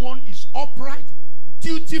that one is upright,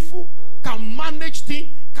 dutiful, can manage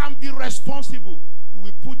things, can be responsible, you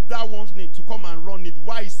will put that one's name to come and run it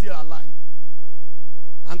while he's still alive.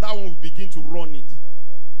 And that one will begin to run it.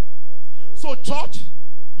 So church,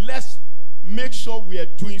 let's make sure we are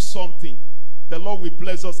doing something. The Lord will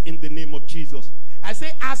bless us in the name of Jesus. I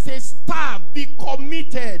say, as a staff, be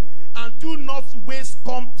committed and do not waste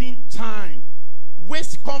company time.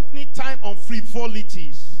 Waste company time on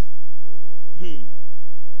frivolities.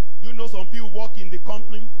 You know some people work in the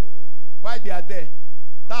company. While they are there,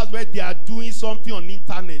 that's where they are doing something on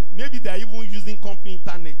internet. Maybe they are even using company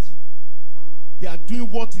internet. They are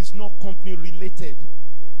doing what is not company related.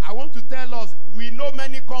 I want to tell us, we know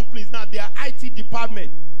many companies now, their IT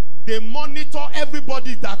department, They monitor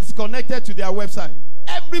everybody that's connected to their website.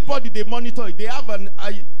 Everybody, they monitor it. They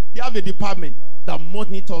have a department that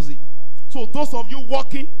monitors it. So those of you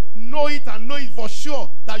working, know it and know it for sure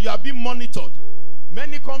that you are being monitored.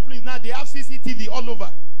 Many companies now, they have CCTV all over.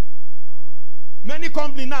 Many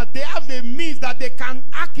companies now, they have a means that they can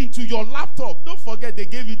hack into your laptop. Don't forget, they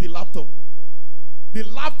gave you the laptop. The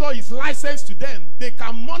laptop is licensed to them. They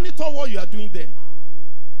can monitor what you are doing there.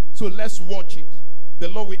 So let's watch it. The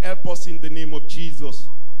Lord will help us in the name of Jesus.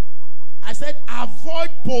 I said, avoid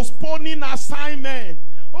postponing assignment.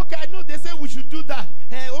 Okay, I know they say we should do that.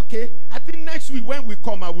 Okay, I think next week when we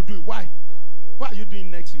come, I will do it. Why? What are you doing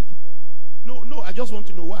next week? No, I just want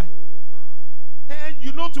to know why. And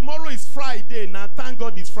you know tomorrow is Friday. Now, thank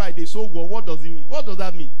God it's Friday. So what does it mean? What does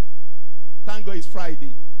that mean? Thank God it's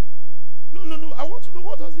Friday. No. I want to know,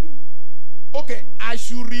 what does it mean? Okay, I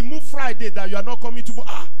should remove Friday that you are not coming to work.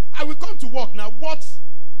 I will come to work. Now,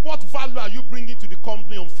 what value are you bringing to the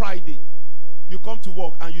company on Friday? You come to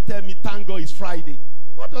work and you tell me, thank God it's Friday.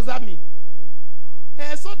 What does that mean?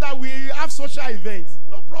 So that we have social events.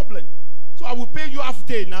 No problem. So I will pay you half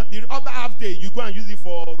day now. The other half day, you go and use it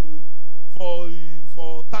for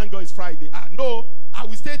thank God it's Friday. No, I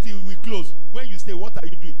will stay till we close. When you stay, what are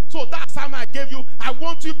you doing? So that time I gave you, I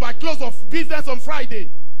want you by close of business on Friday.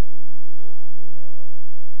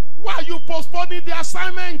 Why are you postponing the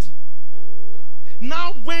assignment?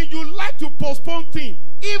 Now, when you like to postpone things,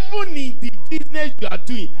 even in the business you are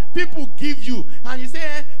doing, people give you, and you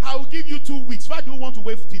say, I will give you 2 weeks. Why do you want to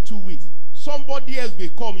wait till 2 weeks? Somebody else will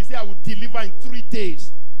come. You say, I will deliver in 3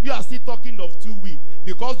 days. You are still talking of 2 weeks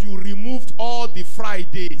because you removed all the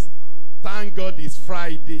Fridays. Thank God it's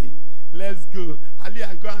Friday. Let's go. Ali,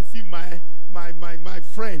 I go and see my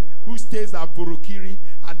friend who stays at Burukiri.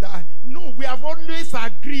 And no, we have always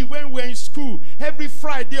agreed when we're in school. Every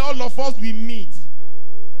Friday, all of us we meet.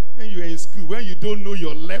 When you're in school, when you don't know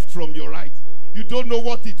your left from your right, you don't know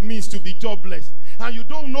what it means to be jobless, and you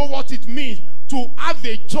don't know what it means to have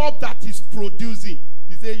a job that is producing.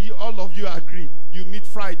 He said, all of you agree. You meet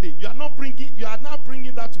Friday. You are now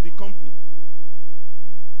bringing that to the company.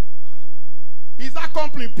 Is that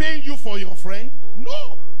company paying you for your friend?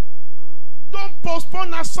 No. Don't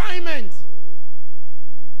postpone assignment.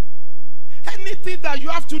 Anything that you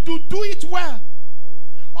have to do, do it well.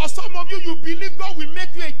 Or some of you believe God will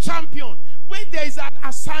make you a champion. When there is an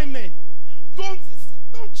assignment, don't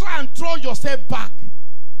try and throw yourself back.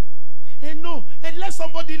 No, let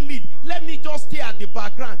somebody lead. Let me just stay at the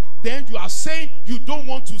background. Then you are saying you don't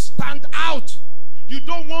want to stand out. You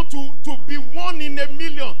don't want to be one in a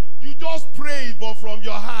million. You just pray, but from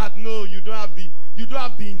your heart, no, you don't have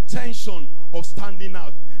the intention of standing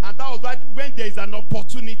out. And that was why when there is an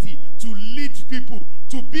opportunity to lead people,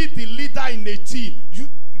 to be the leader in a team, you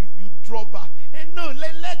draw back. No,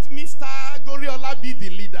 let Mr. Goriola be the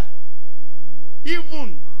leader.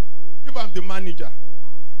 Even if I'm the manager,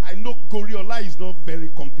 I know Goriola is not very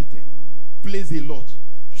competent. Plays a lot.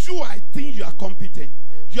 I think you are competent.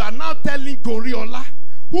 You are now telling Goriola,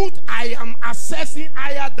 who I am assessing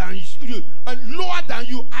higher than you, lower than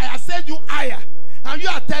you. I assess you higher. And you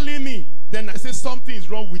are telling me, then I say something is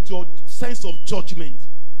wrong with your sense of judgment.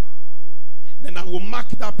 Then I will mark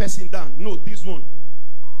that person down. No, this one.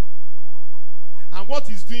 And what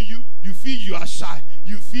is doing you? You feel you are shy.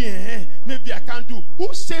 You feel, maybe I can't do.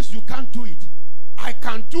 Who says you can't do it? I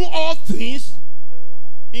can do all things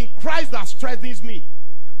in Christ that strengthens me.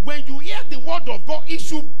 When you hear the word of God, it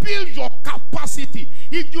should build your capacity.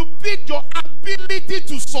 If you build your ability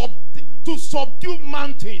to subdue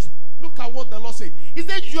mountains. Look at what the Lord said. He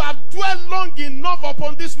said, you have dwelt long enough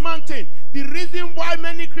upon this mountain. The reason why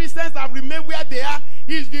many Christians have remained where they are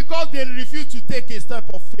is because they refuse to take a step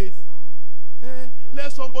of faith.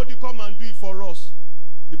 Let somebody come and do it for us.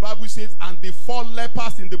 The Bible says, and the 4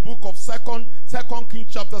 lepers in the book of Second Kings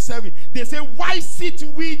chapter 7, they say, why sit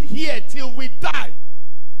we here till we die?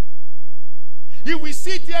 If we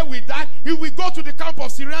sit here, we die. If we go to the camp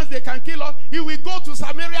of Syrians, they can kill us. If we go to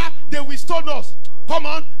Samaria, they will stone us. Come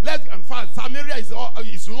on, in fact, Samaria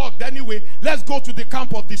is locked anyway. Let's go to the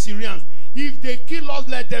camp of the Syrians. If they kill us,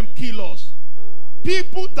 let them kill us.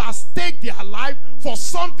 People that stake their life for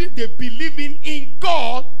something they believe in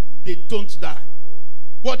God, they don't die.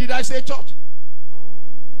 What did I say, church?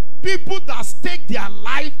 People that stake their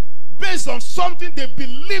life based on something they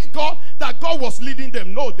believe God, that God was leading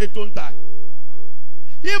them, no, they don't die.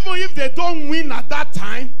 Even if they don't win at that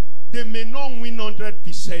time, they may not win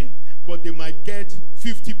 100%, but they might get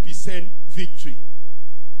 50% victory.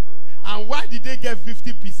 And why did they get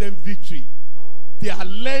 50% victory? They are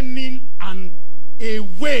learning a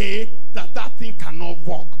way that thing cannot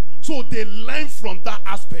work. So they learn from that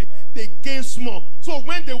aspect. They gain small. So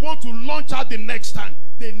when they want to launch out the next time,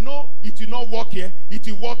 they know it will not work here, it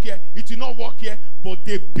will work here, it will not work here. But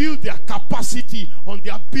they build their capacity on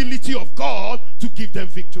the ability of God to give them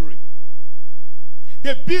victory.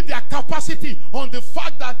 They build their capacity on the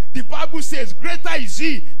fact that the Bible says, greater is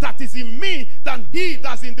he that is in me than he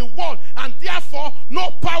that's in the world. And therefore,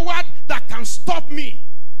 no power that can stop me.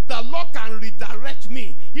 The Lord can redirect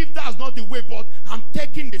me if that's not the way, but I'm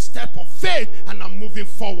taking the step of faith and I'm moving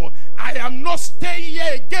forward. I am not staying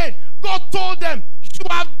here again. God told them, you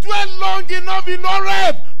have dwelt long enough in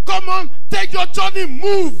Horeb. Come on, take your journey,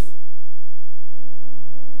 move.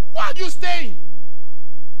 Why are you staying?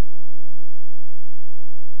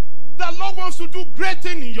 The Lord wants to do great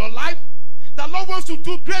things in your life. The Lord wants to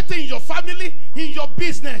do great things in your family, in your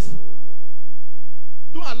business.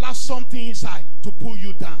 Don't allow something inside to pull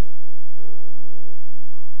you down.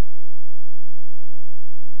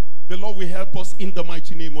 The Lord will help us in the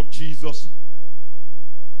mighty name of Jesus.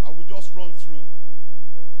 I will just run through.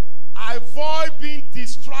 Avoid being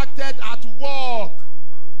distracted at work.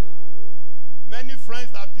 Many friends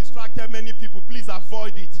have distracted many people. Please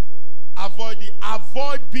avoid it. Avoid it.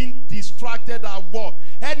 Avoid being distracted at work.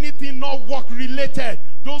 Anything not work related,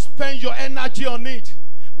 don't spend your energy on it.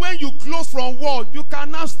 When you close from work, you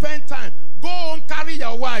cannot spend time. Go and carry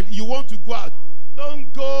your wife. You want to go out.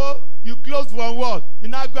 Don't go. You close from work. You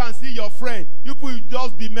now go and see your friend. You will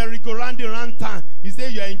just be merry-go-round around town. You say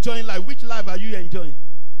you are enjoying life. Which life are you enjoying?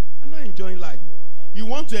 I'm not enjoying life. You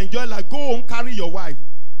want to enjoy life, go and carry your wife.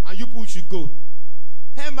 And you people should go.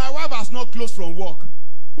 Hey, my wife has not closed from work.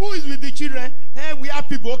 Who is with the children? Hey, we have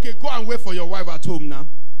people. Okay, go and wait for your wife at home now.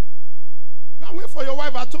 Go and wait for your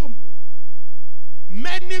wife at home.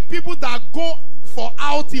 Many people that go for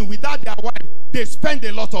outing without their wife, they spend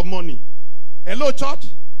a lot of money. Hello,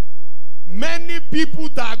 church? Many people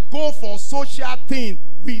that go for social things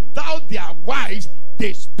without their wives,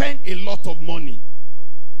 they spend a lot of money.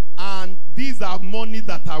 And these are money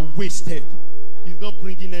that are wasted. It's not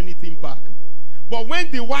bringing anything back. But when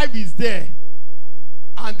the wife is there,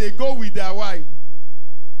 and they go with their wife,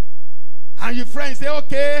 and your friends say,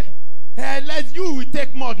 okay, you will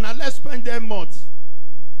take more now, let's spend them more.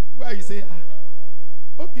 Where you say,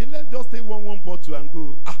 okay, let's just take one bottle and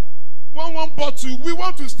go. One bottle, we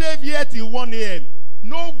want to stay here till 1 a.m.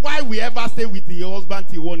 No, why we ever stay with your husband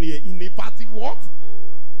till 1 a.m. in a party? What?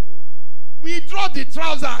 We draw the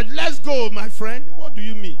trouser, let's go, my friend. What do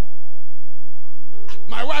you mean?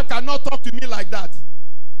 My wife cannot talk to me like that.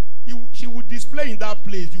 She would display in that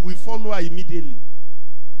place. You will follow her immediately.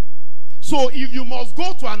 So if you must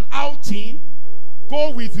go to an outing,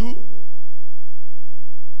 go with who?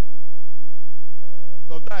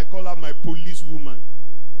 Sometimes I call her my police woman.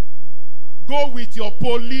 Go with your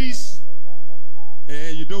police.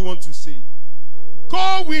 You don't want to say.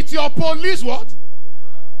 Go with your police what?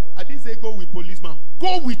 I didn't say go with policeman.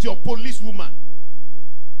 Go with your police woman.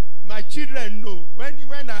 My children know.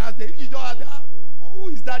 When I ask them, who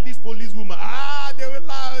is that, this police woman? They will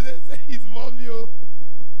laugh. They say, it's mommy.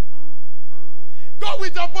 Go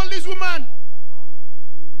with your police woman.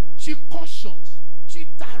 She cautions. She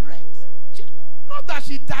directs. Not that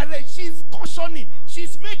she directs. She's cautioning.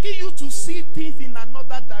 She's making you to see things in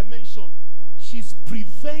another dimension. She's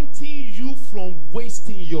preventing you from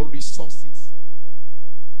wasting your resources.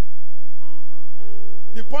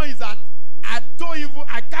 The point is that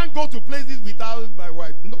I can't go to places without my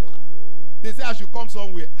wife. No. They say I should come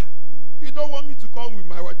somewhere. You don't want me to come with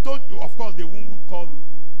my wife. Of course, they won't call me.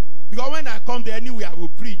 Because when I come there anywhere, I will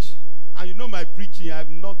preach. And you know my preaching,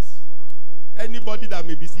 I'm not anybody that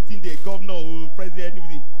may be sitting there, governor or president,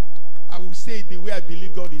 anybody. I will say it the way I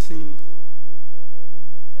believe God is saying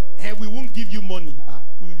it. And we won't give you money.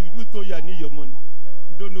 Who told you I need your money?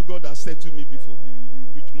 You don't know God has said to me before.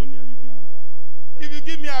 Which money are you giving? If you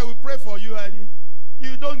give me, I will pray for you. If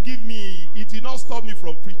you don't give me, it will not stop me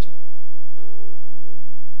from preaching.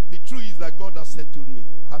 The truth is that God has settled me.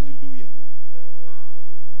 Hallelujah.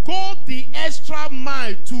 Go the extra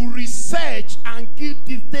mile to research and give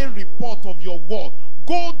detailed report of your work.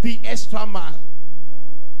 Go the extra mile.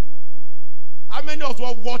 How many of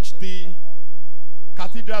us watched the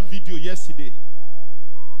cathedral video yesterday?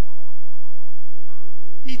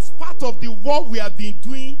 It's part of the work we have been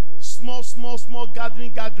doing. Small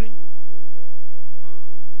gathering.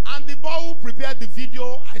 And the boy who prepared the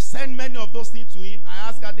video, I sent many of those things to him. I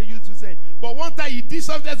asked Ade to send. But one time he did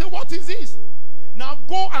something. I said, what is this? Now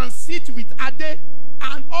go and sit with Ade,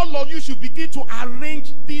 and all of you should begin to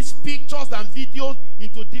arrange these pictures and videos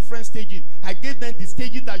into different stages. I gave them the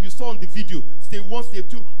stages that you saw on the video. Stage 1, stage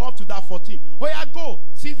 2, up to that 14. Oh yeah, go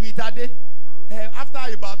sit with Ade.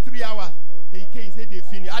 After about 3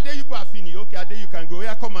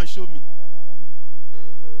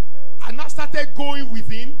 started going with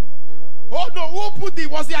him. Oh no, who put it?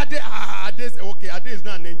 Was it Ade? Ade. Okay, Ade is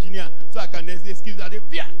not an engineer, so I can excuse Ade.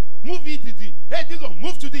 Pia, move it to the. Hey, this one,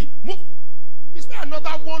 move to the. Move. It's another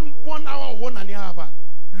 1 hour, 1.5 hours.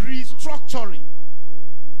 Restructuring.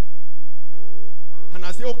 And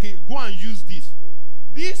I say, okay, go and use this.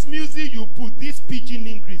 This music you put, this pidgin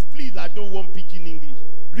English. Please, I don't want pidgin English.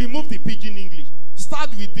 Remove the pidgin English.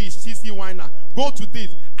 Start with this, CC Winer. Go to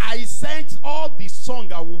this. I sent all the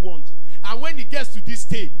song I will want. And when it gets to this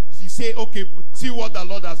stage, you say, okay, see what the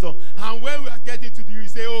Lord has done. And when we are getting to the, you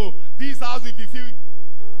say, oh, this house will be filled.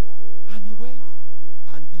 And he went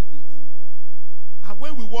and did it. And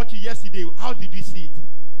when we watched it yesterday, how did you see it?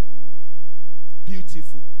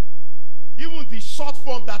 Beautiful. Even the short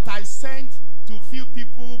form that I sent to few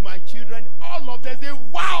people, my children, all of them say,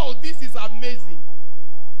 wow, this is amazing.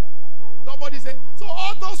 Somebody said, so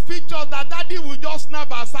all those pictures that daddy will just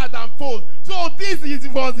snap aside and fold. So this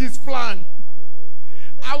was his plan.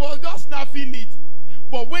 I was just snapping it.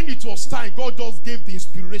 But when it was time, God just gave the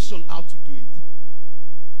inspiration how to do it.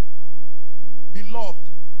 Beloved,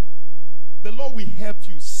 the Lord will help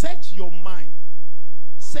you. Set your mind.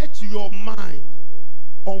 Set your mind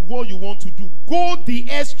on what you want to do. Go the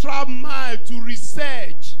extra mile to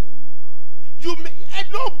research.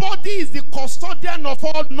 Nobody is the custodian of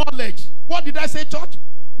all knowledge. What did I say, church?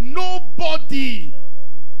 Nobody.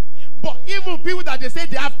 But even people that they say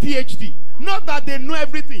they have PhD, not that they know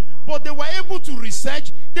everything, but they were able to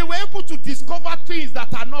research. They were able to discover things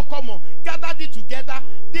that are not common, gathered it together.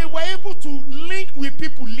 They were able to link with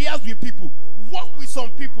people, liaise with people, work with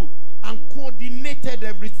some people, and coordinated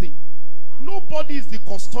everything. Nobody is the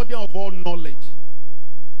custodian of all knowledge.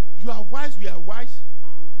 You are wise, we are wise.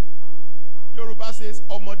 Yoruba says,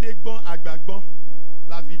 Omodegbon agbagbon,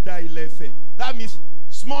 la vida ilefe. That means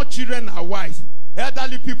small children are wise,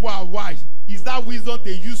 elderly people are wise. Is that wisdom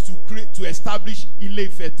they used to create to establish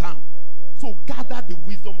Ile-Ife town? So gather the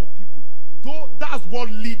wisdom of people. Though that's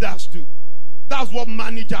what leaders do. That's what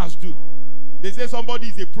managers do. They say somebody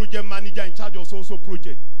is a project manager in charge of so-so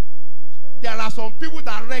project. There are some people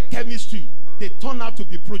that read chemistry. They turn out to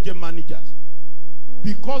be project managers.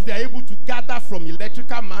 Because they are able to gather from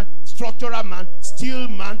electrical man, structural man, steel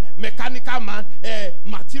man, mechanical man,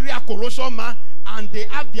 material corrosion man, and they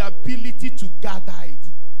have the ability to gather it.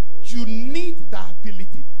 You need that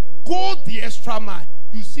ability. Go the extra mile.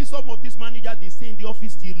 You see some of these managers, they stay in the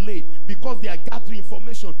office till late because they are gathering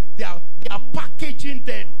information. They are packaging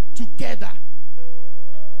them together.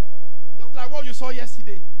 Just like what you saw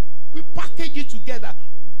yesterday. We package it together.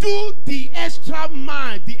 Do the extra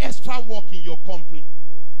mile, the extra work in your company.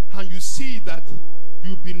 And you see that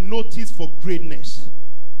you'll be noticed for greatness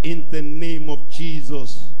in the name of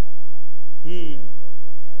Jesus.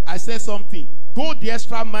 I said something. Go the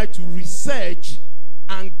extra mile to research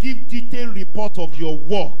and give detailed report of your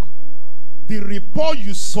work. The report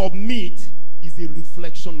you submit is a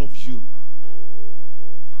reflection of you.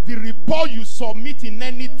 The report you submit in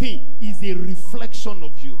anything is a reflection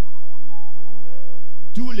of you.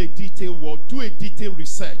 Do a detailed work. Do a detailed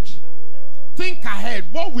research. Think ahead.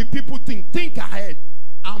 What will people think? Think ahead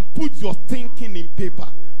and put your thinking in paper.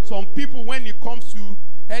 Some people, when it comes to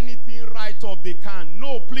anything right up, they can.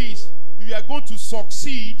 No, please. If you are going to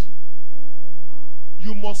succeed,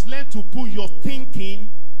 you must learn to put your thinking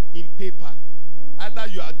in paper. Either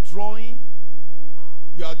you are drawing,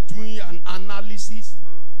 you are doing an analysis,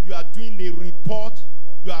 you are doing a report,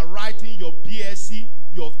 you are writing your BSc,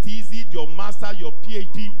 your thesis, your master, your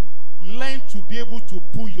PhD. Learn to be able to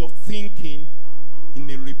put your thinking in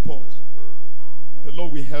a report. The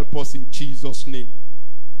Lord will help us in Jesus' name.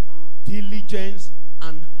 Diligence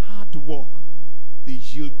and hard work, they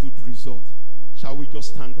yield good results. Shall we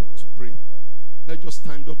just stand up to pray? Let's just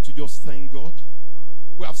stand up to just thank God.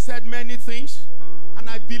 We have said many things, and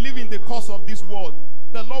I believe in the course of this word,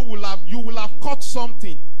 the Lord will have, you will have caught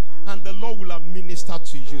something, and the Lord will have ministered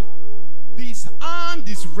to you. This hand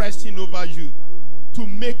is resting over you to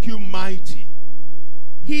make you mighty.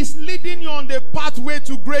 He's leading you on the pathway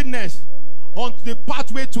to greatness, on the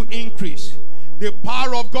pathway to increase. The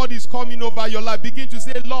power of God is coming over your life. Begin to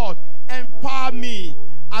say, Lord, empower me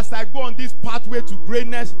as I go on this pathway to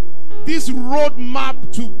greatness, this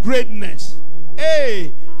roadmap to greatness.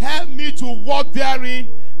 Hey, help me to walk therein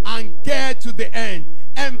and get to the end.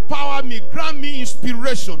 Empower me, grant me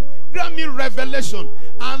inspiration, grant me revelation,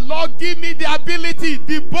 and Lord, give me the ability,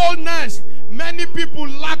 the boldness. Many people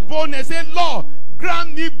lack boldness. Say, Lord,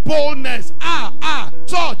 grant me boldness.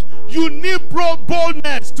 Church, you need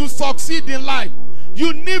boldness to succeed in life.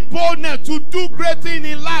 You need boldness to do great things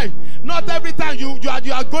in life. Not every time you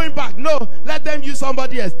are going back. No, let them use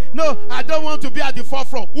somebody else. No, I don't want to be at the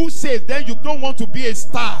forefront. Who says then you don't want to be a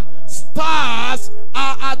star? Stars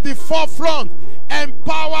are at the forefront.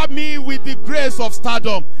 Empower me with the grace of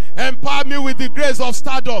stardom. Empower me with the grace of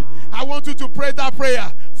stardom. I want you to pray that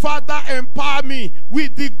prayer. Father, empower me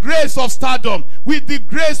with the grace of stardom. With the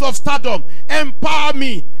grace of stardom. Empower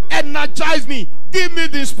me. Energize me. Give me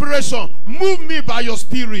the inspiration. Move me by your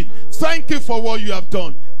spirit. Thank you for what you have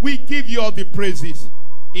done. We give you all the praises.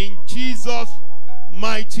 In Jesus'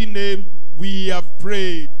 mighty name, we have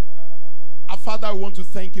prayed. Our Father, I want to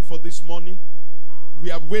thank you for this morning. We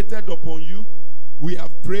have waited upon you. We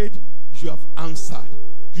have prayed. You have answered.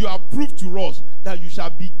 You have proved to us that you shall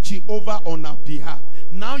be Jehovah on our behalf.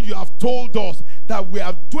 Now you have told us that we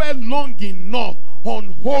have dwelt long enough on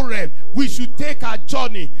Horeb. We should take our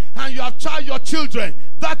journey. And you have charged your children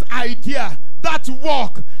that idea, that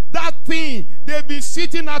work, that thing they've been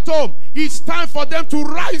sitting at home. It's time for them to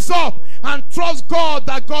rise up and trust God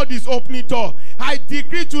that God is opening door. I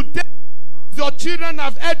decree today, your children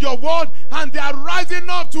have heard your word and they are rising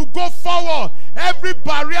up to go forward. Every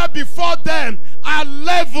barrier before them are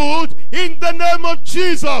leveled in the name of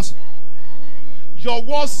Jesus. Your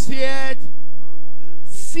word said,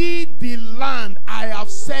 see the land, I have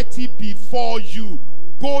set it before you.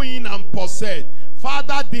 Go in and possess.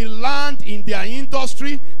 Father, the land in their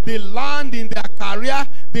industry, the land in their career,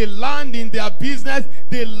 the land in their business,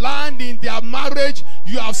 the land in their marriage,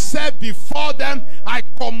 you have set before them. I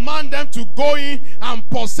command them to go in and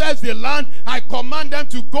possess the land. I command them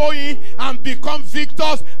to go in and become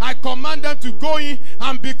victors. I command them to go in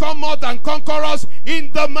and become more than conquerors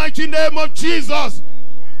in the mighty name of Jesus.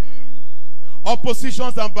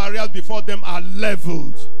 Oppositions and barriers before them are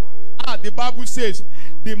leveled. The Bible says,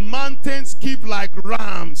 the mountains keep like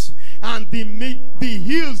rams, and the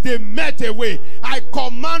hills they melt away. I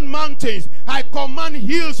command mountains, I command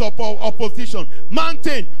hills of opposition,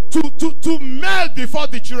 mountain to melt before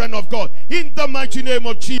the children of God. In the mighty name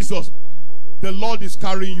of Jesus. The Lord is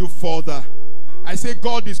carrying you further. I say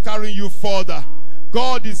God is carrying you further.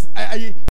 God is...